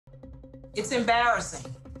It's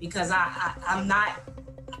embarrassing because I'm not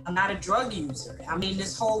a drug user. I mean,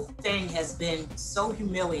 this whole thing has been so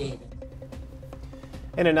humiliating.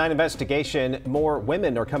 In a 9 investigation, more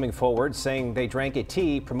women are coming forward saying they drank a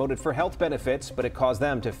tea promoted for health benefits, but it caused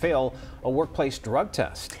them to fail a workplace drug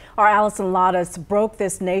test. Our Allison Ladas broke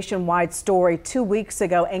this nationwide story 2 weeks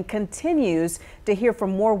ago and continues to hear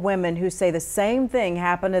from more women who say the same thing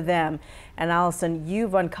happened to them. And Allison,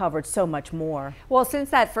 you've uncovered so much more. Well, since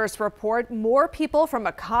that first report, more people from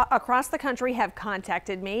across the country have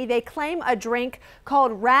contacted me. They claim a drink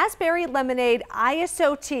called Raspberry Lemonade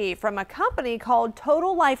ISO tea from a company called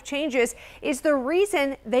Total Life Changes is the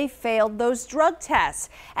reason they failed those drug tests.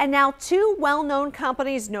 And now 2 well-known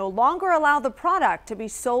companies no longer allow the product to be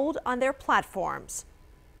sold on their platforms.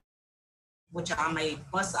 Which I'm a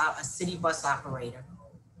city bus operator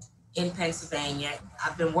in Pennsylvania.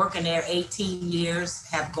 I've been working there 18 years,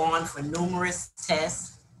 have gone for numerous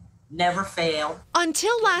tests, never failed.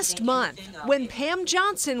 Until last month, when Pam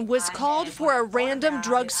Johnson was called for a random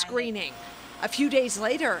drug screening. A few days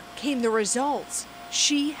later came the results.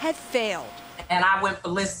 She had failed. And I went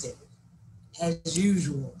ballistic, as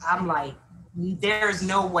usual. I'm like, there's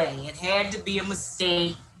no way. It had to be a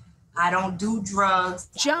mistake. I don't do drugs.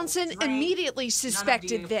 Johnson immediately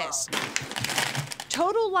suspected this.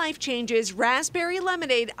 Total Life Changes Raspberry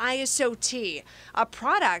Lemonade ISO tea, a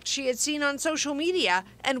product she had seen on social media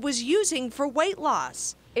and was using for weight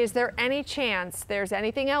loss. Is there any chance there's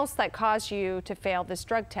anything else that caused you to fail this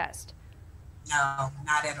drug test? No,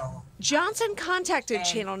 not at all. Johnson contacted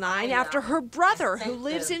Channel 9 after her brother, who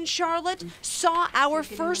lives in Charlotte, saw our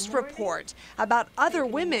first report about other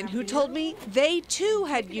women who told me they too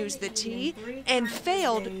had used the tea and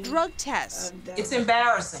failed drug tests. It's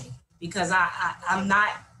embarrassing because I'm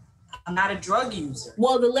not a drug user.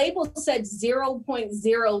 Well, the label said 0.0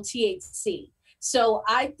 THC. So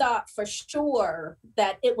I thought for sure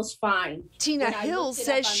that it was fine. Tina Hills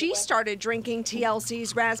says she started drinking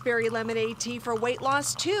TLC's Raspberry Lemonade tea for weight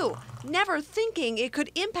loss too, never thinking it could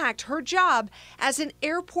impact her job as an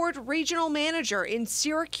airport regional manager in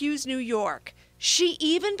Syracuse, New York. She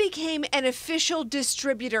even became an official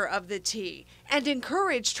distributor of the tea and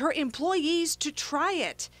encouraged her employees to try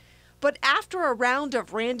it. But after a round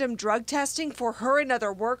of random drug testing for her and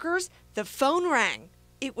other workers, the phone rang.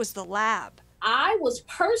 It was the lab. I was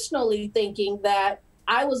personally thinking that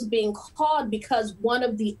I was being called because one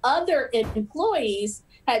of the other employees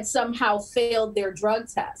had somehow failed their drug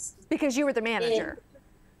test. Because you were the manager.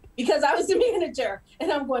 Because I was the manager.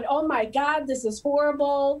 And I'm going, oh my God, this is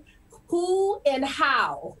horrible. Who and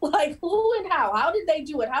how? Like, who and how? How did they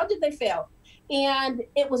do it? How did they fail? And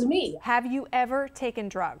it was me. Have you ever taken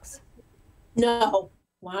drugs? No.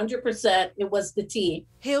 100%, it was the tea.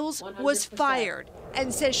 Hills 100%. Was fired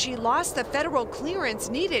and says she lost the federal clearance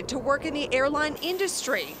needed to work in the airline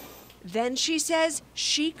industry. Then she says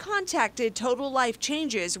she contacted Total Life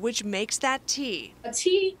Changes, which makes that tea.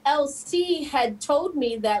 TLC had told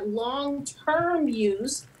me that long-term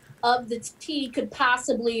use of the tea could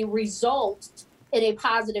possibly result in a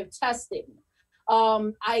positive testing.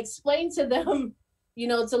 I explained to them, you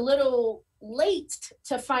know, it's a little late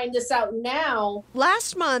to find this out now.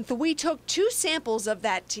 Last month, we took 2 samples of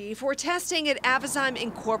that tea for testing at Avazyme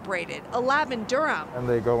Incorporated, a lab in Durham. And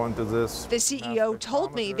they go into this. The CEO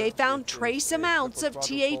told me they found trace amounts of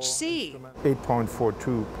THC.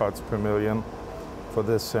 8.42 parts per million for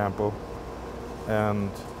this sample. And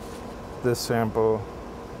this sample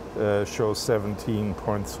shows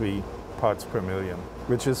 17.3 parts per million,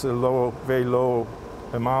 which is a very low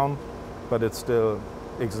amount, but it's still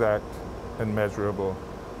exact and measurable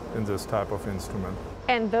in this type of instrument.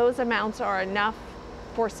 And those amounts are enough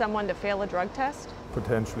for someone to fail a drug test?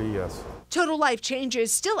 Potentially, yes. Total Life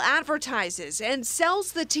Changes still advertises and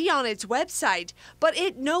sells the tea on its website, but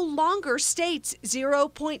it no longer states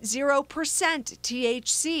 0.0%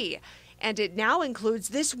 THC. And it now includes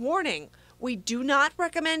this warning: we do not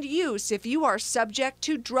recommend use if you are subject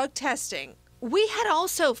to drug testing. We had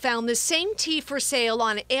also found the same tea for sale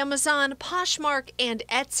on Amazon, Poshmark, and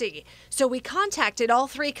Etsy, so we contacted all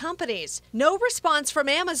 3 companies. No response from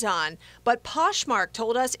Amazon, but Poshmark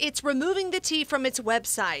told us it's removing the tea from its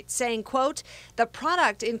website, saying, quote, the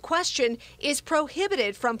product in question is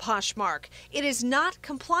prohibited from Poshmark. It is not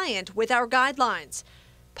compliant with our guidelines.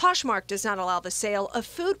 Poshmark does not allow the sale of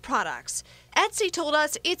food products. Etsy told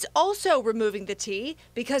us it's also removing the tea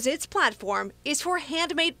because its platform is for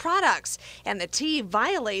handmade products, and the tea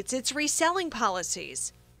violates its reselling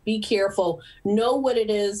policies. Be careful. Know what it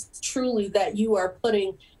is truly that you are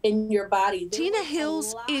putting in your body. Tina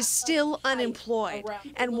Hills is still unemployed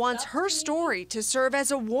and wants her story to serve as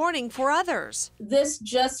a warning for others. This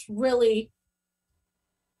just really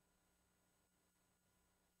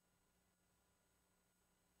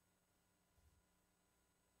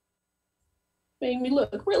made me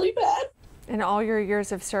look really bad. And all your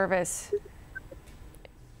years of service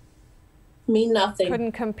mean nothing.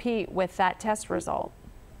 Couldn't compete with that test result.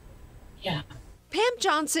 Yeah. Pam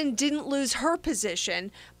Johnson didn't lose her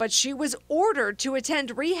position, but she was ordered to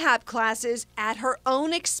attend rehab classes at her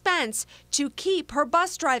own expense to keep her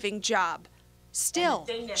bus driving job. Still,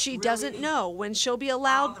 she doesn't know when she'll be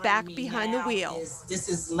allowed back behind the wheel. This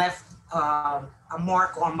has left a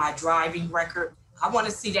mark on my driving record. I want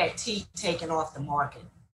to see that T taken off the market.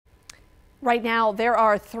 Right now, there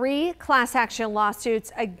are 3 class action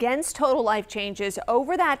lawsuits against Total Life Changes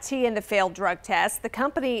over that T and the failed drug test. The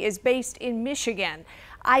company is based in Michigan.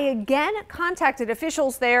 I again contacted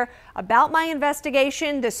officials there about my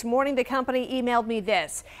investigation. This morning, the company emailed me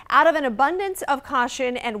this. Out of an abundance of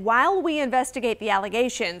caution and while we investigate the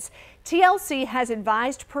allegations, TLC has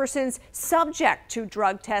advised persons subject to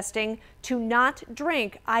drug testing to not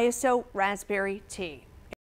drink ISO raspberry tea.